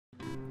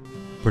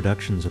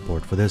Production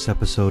support for this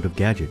episode of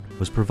Gadget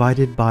was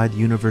provided by the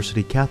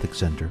University Catholic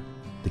Center,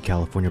 the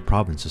California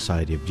Province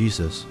Society of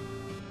Jesus,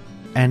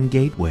 and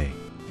Gateway,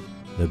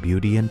 the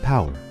beauty and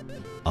power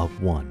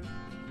of one.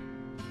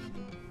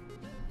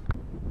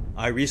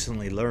 I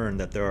recently learned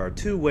that there are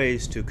two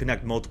ways to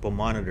connect multiple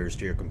monitors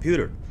to your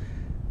computer.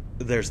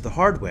 There's the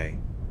hard way,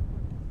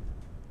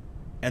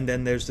 and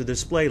then there's the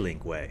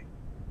DisplayLink way.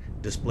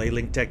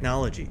 DisplayLink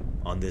technology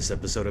on this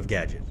episode of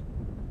Gadget.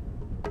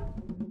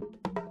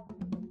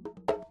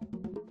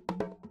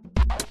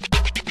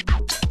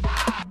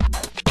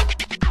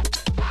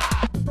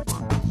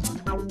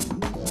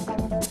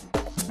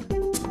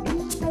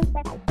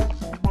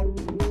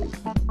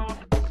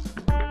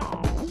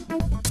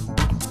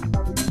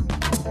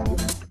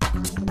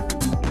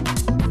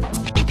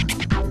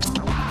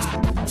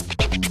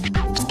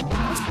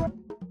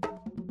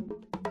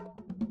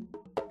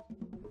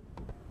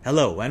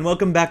 Hello, and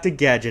welcome back to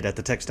Gadget at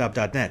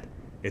thetechstop.net.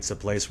 It's a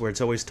place where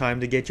it's always time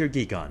to get your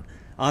geek on.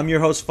 I'm your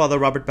host, Father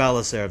Robert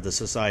Ballecer of the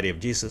Society of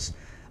Jesus.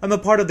 I'm a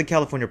part of the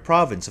California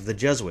province of the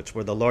Jesuits.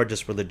 We're the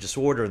largest religious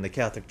order in the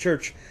Catholic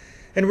Church,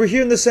 and we're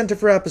here in the Center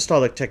for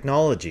Apostolic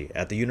Technology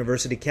at the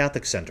University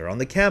Catholic Center on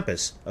the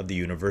campus of the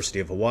University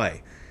of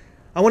Hawaii.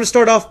 I want to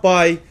start off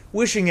by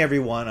wishing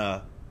everyone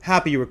a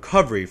happy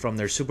recovery from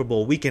their Super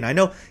Bowl weekend. I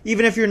know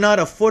even if you're not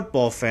a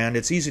football fan,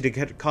 it's easy to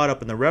get caught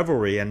up in the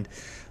revelry, and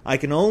I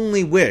can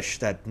only wish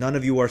that none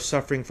of you are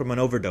suffering from an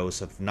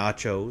overdose of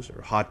nachos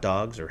or hot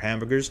dogs or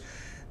hamburgers,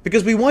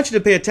 because we want you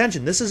to pay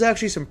attention. This is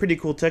actually some pretty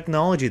cool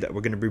technology that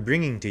we're going to be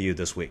bringing to you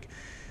this week.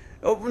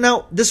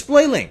 Now,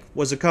 DisplayLink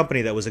was a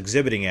company that was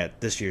exhibiting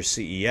at this year's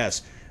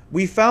CES.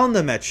 We found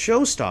them at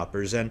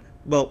Showstoppers, and,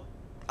 well,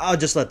 I'll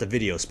just let the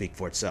video speak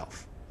for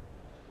itself.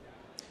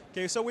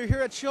 Okay, so we're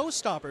here at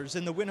Showstoppers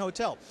in the Wynn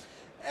Hotel,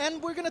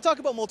 and we're going to talk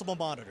about multiple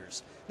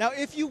monitors. Now,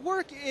 if you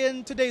work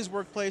in today's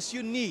workplace,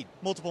 you need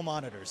multiple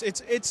monitors.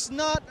 It's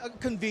not a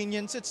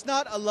convenience, it's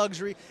not a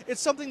luxury,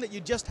 it's something that you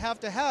just have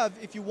to have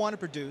if you want to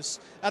produce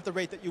at the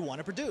rate that you want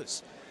to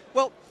produce.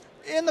 Well,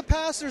 in the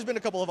past, there's been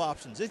a couple of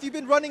options. If you've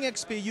been running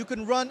XP, you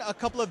can run a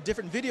couple of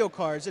different video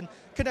cards and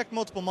connect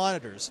multiple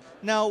monitors.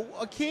 Now,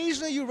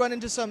 occasionally you run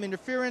into some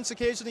interference,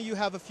 occasionally you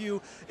have a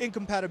few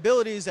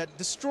incompatibilities that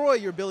destroy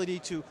your ability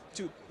to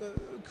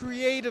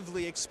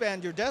creatively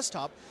expand your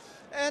desktop.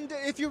 And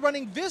if you're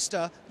running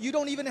Vista, you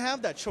don't even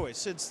have that choice,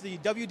 since the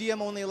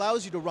WDM only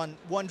allows you to run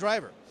one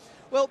driver.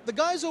 Well, the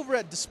guys over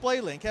at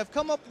DisplayLink have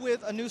come up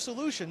with a new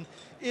solution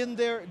in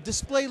their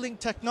DisplayLink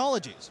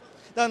technologies.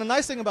 Now, the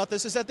nice thing about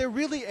this is that they're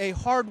really a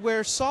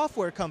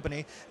hardware-software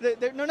company.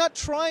 They're not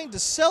trying to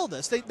sell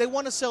this. They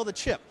want to sell the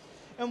chip.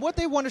 And what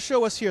they want to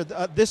show us here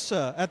at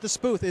this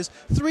booth is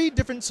three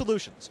different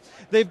solutions.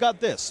 They've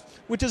got this,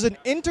 which is an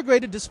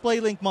integrated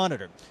DisplayLink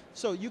monitor.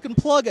 So you can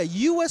plug a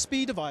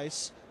USB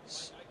device,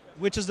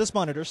 which is this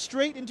monitor,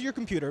 straight into your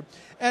computer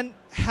and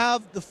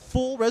have the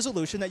full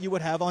resolution that you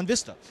would have on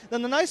Vista.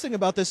 Then the nice thing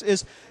about this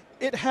is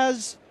it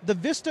has the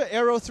Vista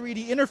Aero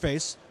 3D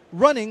interface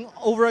running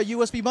over a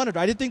USB monitor.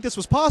 I didn't think this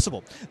was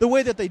possible. The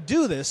way that they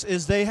do this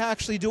is they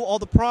actually do all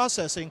the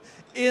processing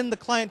in the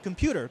client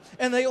computer,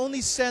 and they only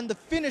send the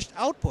finished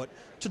output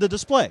to the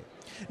display.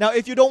 Now,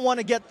 if you don't want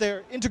to get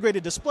their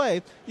integrated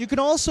display, you can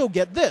also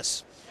get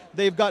this.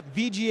 They've got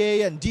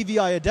VGA and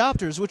DVI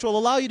adapters, which will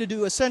allow you to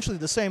do essentially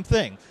the same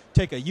thing.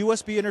 Take a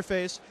USB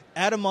interface,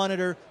 add a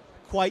monitor,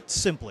 quite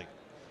simply.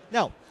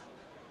 Now,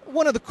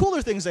 one of the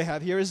cooler things they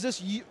have here is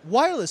this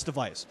wireless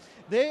device.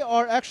 They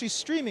are actually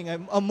streaming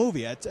a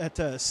movie at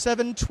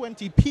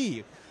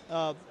 720p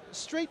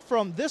straight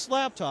from this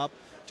laptop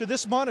to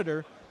this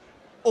monitor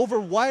over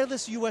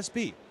wireless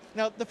USB.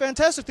 Now, the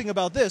fantastic thing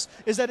about this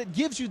is that it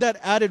gives you that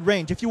added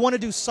range. If you want to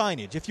do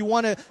signage, if you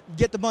want to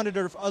get the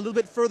monitor a little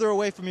bit further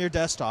away from your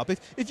desktop,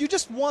 if you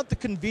just want the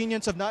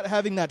convenience of not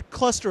having that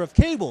cluster of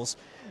cables,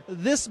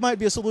 this might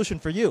be a solution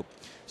for you.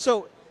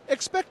 So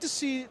expect to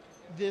see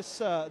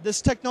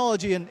this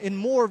technology in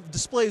more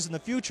displays in the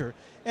future.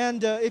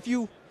 And if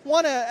you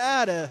want to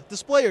add a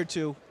display or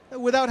two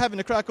without having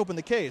to crack open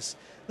the case,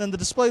 then the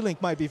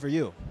DisplayLink might be for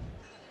you.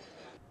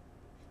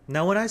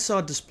 Now, when I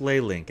saw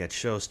DisplayLink at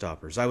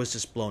Showstoppers, I was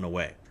just blown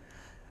away.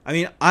 I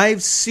mean,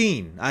 I've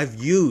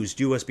used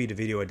USB to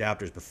video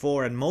adapters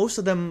before, and most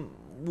of them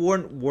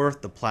weren't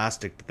worth the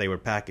plastic that they were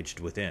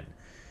packaged within.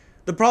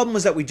 The problem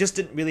was that we just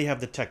didn't really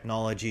have the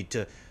technology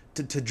to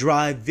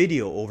drive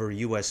video over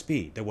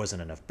USB. There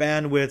wasn't enough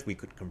bandwidth, we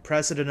couldn't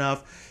compress it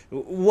enough,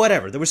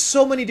 whatever. There were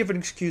so many different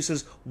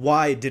excuses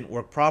why it didn't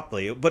work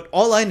properly, but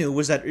all I knew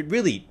was that it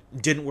really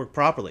didn't work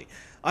properly.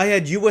 I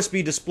had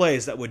USB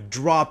displays that would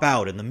drop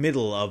out in the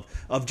middle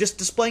of just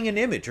displaying an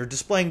image or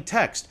displaying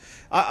text.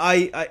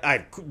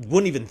 I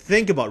wouldn't even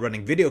think about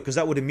running video because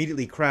that would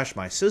immediately crash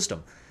my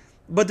system.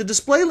 But the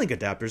DisplayLink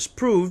adapters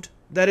proved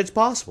that it's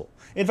possible.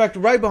 In fact,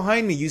 right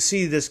behind me you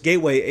see this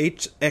Gateway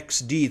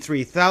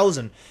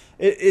HXD3000.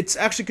 It's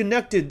actually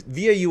connected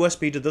via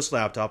USB to this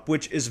laptop,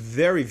 which is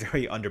very,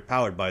 very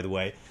underpowered, by the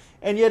way,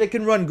 and yet it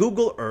can run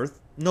Google Earth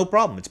no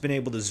problem. It's been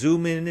able to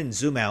zoom in and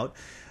zoom out.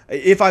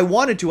 If I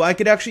wanted to, I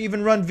could actually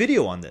even run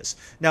video on this.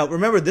 Now,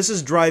 remember, this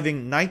is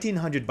driving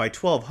 1900 by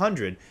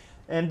 1200,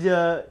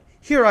 and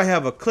here I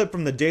have a clip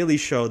from The Daily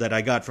Show that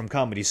I got from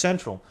Comedy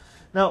Central.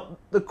 Now,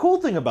 the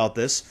cool thing about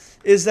this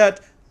is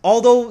that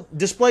although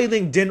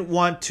DisplayLink didn't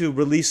want to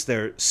release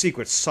their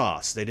secret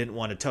sauce, they didn't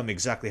want to tell me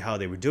exactly how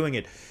they were doing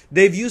it,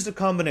 they've used a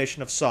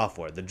combination of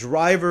software, the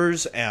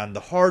drivers and the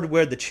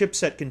hardware, the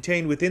chipset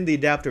contained within the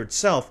adapter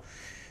itself,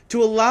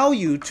 to allow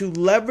you to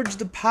leverage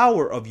the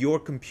power of your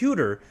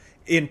computer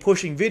in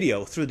pushing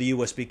video through the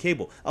USB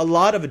cable. A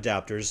lot of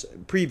adapters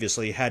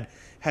previously had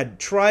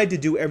tried to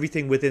do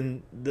everything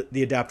within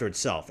the adapter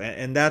itself,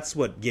 and that's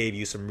what gave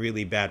you some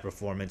really bad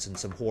performance and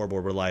some horrible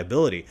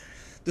reliability.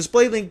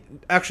 DisplayLink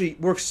actually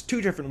works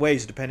two different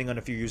ways depending on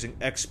if you're using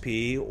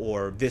XP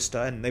or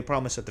Vista, and they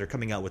promise that they're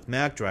coming out with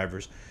Mac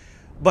drivers.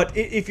 But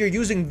if you're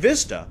using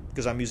Vista,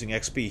 because I'm using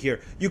XP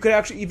here, you could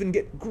actually even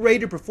get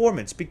greater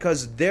performance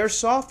because their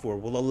software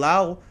will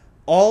allow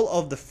all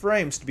of the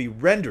frames to be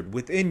rendered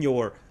within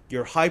your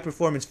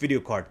high-performance video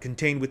card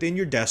contained within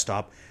your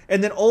desktop,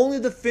 and then only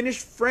the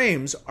finished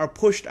frames are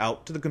pushed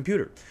out to the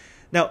computer.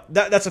 Now,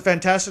 that's a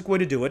fantastic way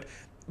to do it,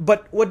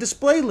 but what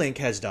DisplayLink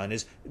has done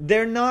is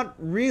they're not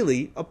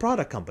really a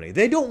product company.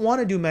 They don't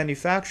want to do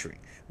manufacturing.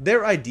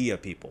 They're idea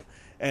people.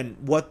 And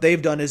what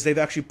they've done is they've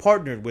actually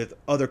partnered with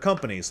other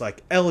companies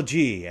like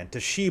LG and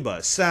Toshiba,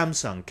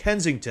 Samsung,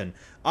 Kensington,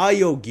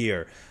 IO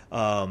Gear,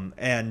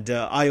 and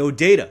IO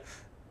Data.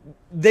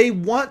 They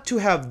want to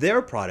have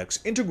their products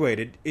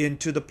integrated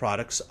into the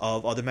products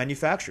of other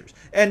manufacturers.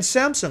 And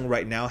Samsung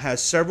right now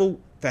has several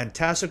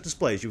fantastic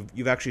displays.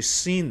 You've actually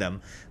seen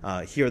them.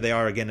 Here they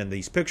are again in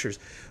these pictures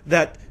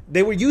that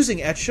they were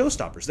using at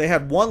showstoppers. They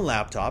had one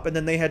laptop, and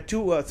then they had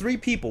three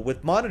people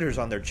with monitors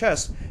on their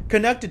chest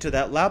connected to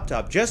that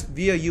laptop just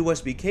via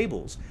USB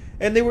cables.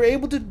 And they were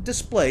able to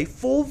display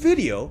full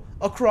video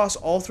across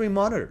all three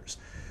monitors.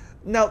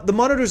 Now, the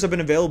monitors have been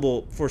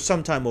available for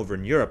some time over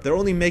in Europe. They're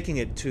only making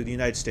it to the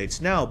United States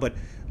now, but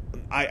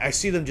I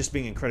see them just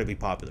being incredibly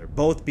popular,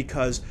 both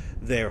because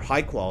they're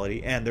high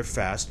quality and they're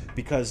fast,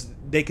 because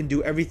they can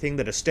do everything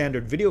that a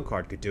standard video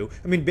card could do.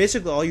 I mean,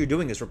 basically all you're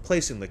doing is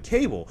replacing the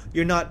cable.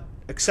 You're not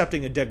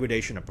accepting a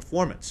degradation of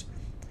performance.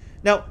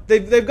 Now,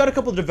 they've got a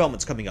couple of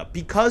developments coming up.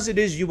 Because it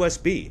is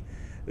USB,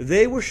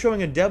 they were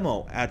showing a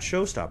demo at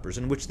Showstoppers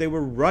in which they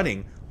were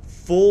running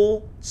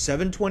full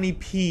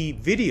 720p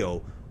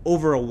video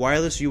over a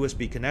wireless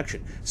USB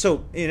connection.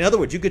 So, in other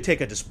words, you could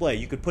take a display,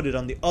 you could put it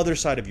on the other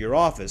side of your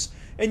office,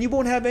 and you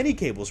won't have any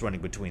cables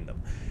running between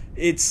them.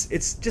 It's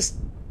just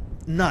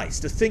nice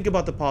to think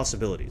about the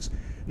possibilities.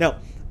 Now,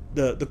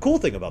 the cool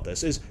thing about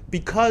this is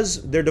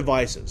because their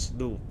devices,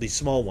 the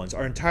small ones,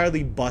 are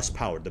entirely bus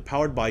powered, they're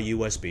powered by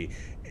USB,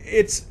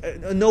 it's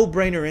a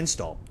no-brainer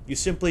install. You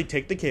simply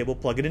take the cable,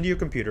 plug it into your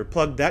computer,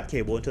 plug that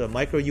cable into the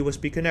micro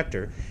USB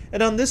connector,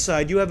 and on this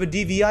side you have a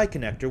DVI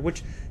connector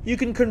which you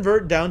can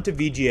convert down to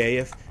VGA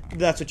if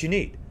that's what you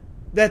need.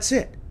 That's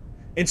it.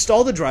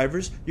 Install the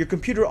drivers, your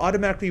computer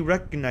automatically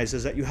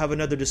recognizes that you have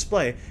another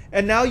display,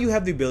 and now you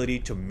have the ability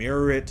to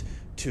mirror it,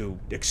 to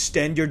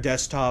extend your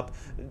desktop,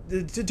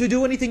 to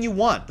do anything you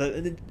want.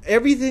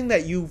 Everything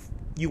that you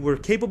were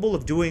capable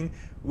of doing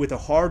with a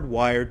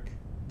hardwired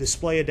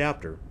display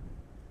adapter,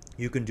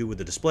 you can do with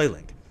the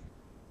DisplayLink.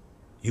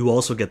 You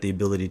also get the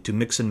ability to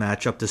mix and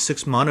match up to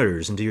 6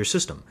 monitors into your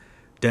system.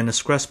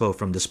 Dennis Crespo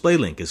from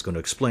DisplayLink is going to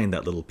explain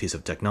that little piece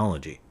of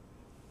technology.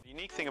 The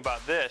unique thing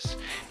about this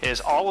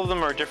is all of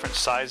them are different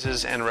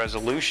sizes and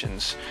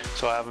resolutions.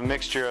 So I have a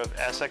mixture of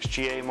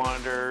SXGA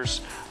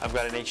monitors, I've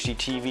got an HD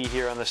TV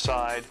here on the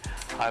side,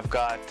 I've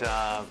got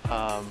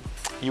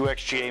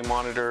UXGA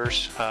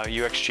monitors,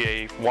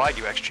 wide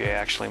UXGA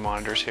actually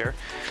monitors here,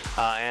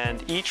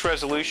 and each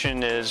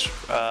resolution is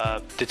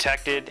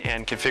detected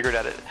and configured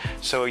at it,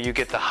 so you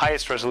get the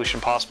highest resolution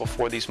possible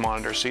for these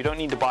monitors. So you don't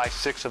need to buy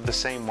 6 of the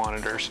same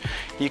monitors.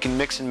 You can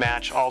mix and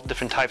match all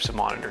different types of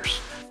monitors.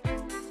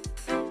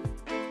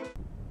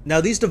 Now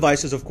these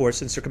devices, of course,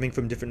 since they're coming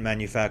from different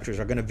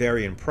manufacturers, are going to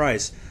vary in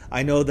price.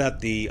 I know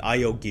that the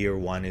IO Gear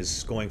one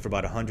is going for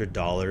about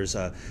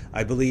 $100.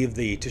 I believe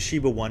the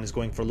Toshiba one is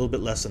going for a little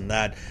bit less than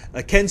that.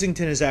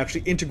 Kensington has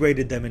actually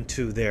integrated them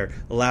into their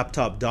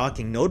laptop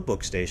docking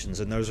notebook stations,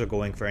 and those are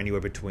going for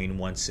anywhere between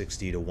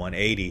 $160 to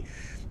 $180.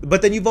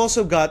 But then you've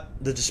also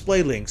got the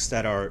DisplayLinks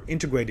that are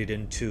integrated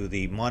into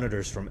the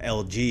monitors from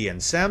LG and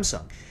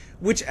Samsung,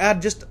 which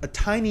add just a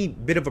tiny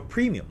bit of a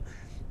premium.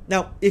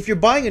 Now, if you're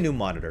buying a new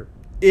monitor,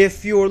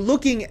 if you're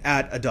looking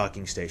at a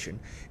docking station,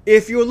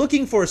 if you're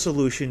looking for a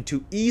solution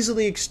to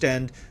easily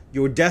extend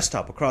your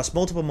desktop across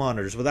multiple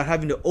monitors without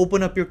having to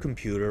open up your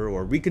computer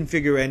or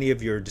reconfigure any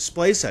of your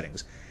display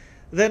settings,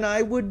 then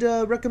I would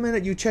recommend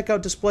that you check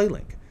out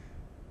DisplayLink.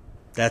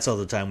 That's all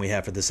the time we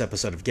have for this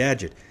episode of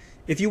Gadget.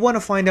 If you want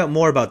to find out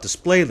more about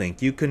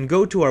DisplayLink, you can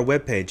go to our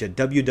webpage at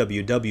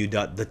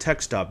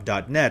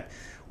www.thetechstop.net,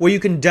 where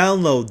you can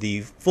download the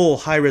full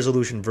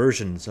high-resolution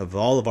versions of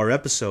all of our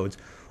episodes,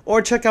 or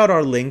check out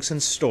our links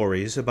and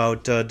stories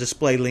about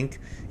DisplayLink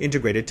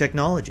integrated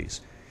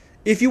technologies.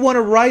 If you want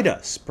to write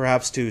us,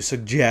 perhaps to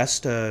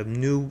suggest a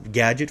new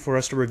gadget for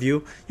us to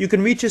review, you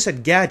can reach us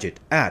at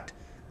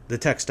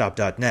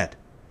gadget@thetechstop.net.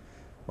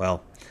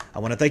 Well, I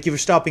want to thank you for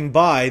stopping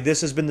by.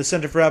 This has been the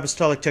Center for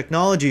Apostolic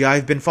Technology.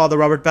 I've been Father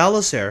Robert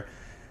Ballecer.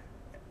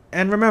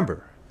 And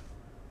remember,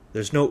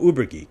 there's no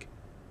uberGeek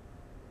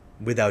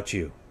without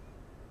you.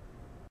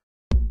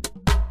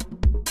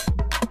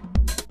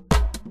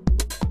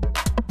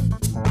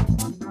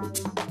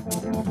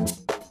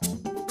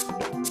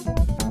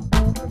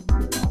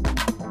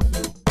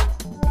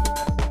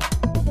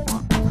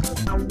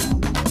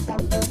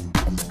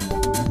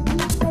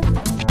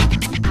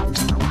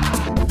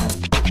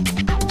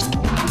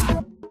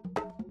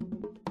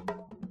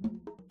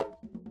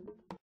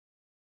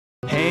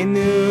 Hey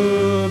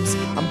noobs,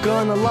 I'm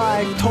gonna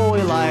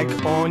totally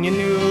own you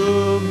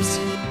noobs.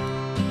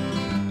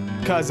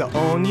 'Cause I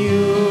own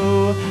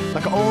you,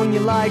 like I own you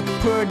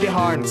pretty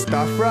hard and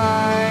stuff,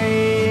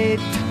 right?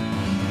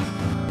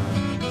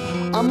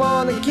 I'm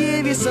gonna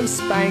give you some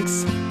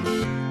spanks,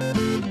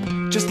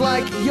 just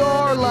like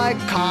you're like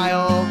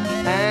Kyle,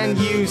 and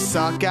you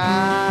suck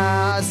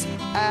ass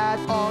at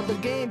all the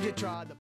games you tried to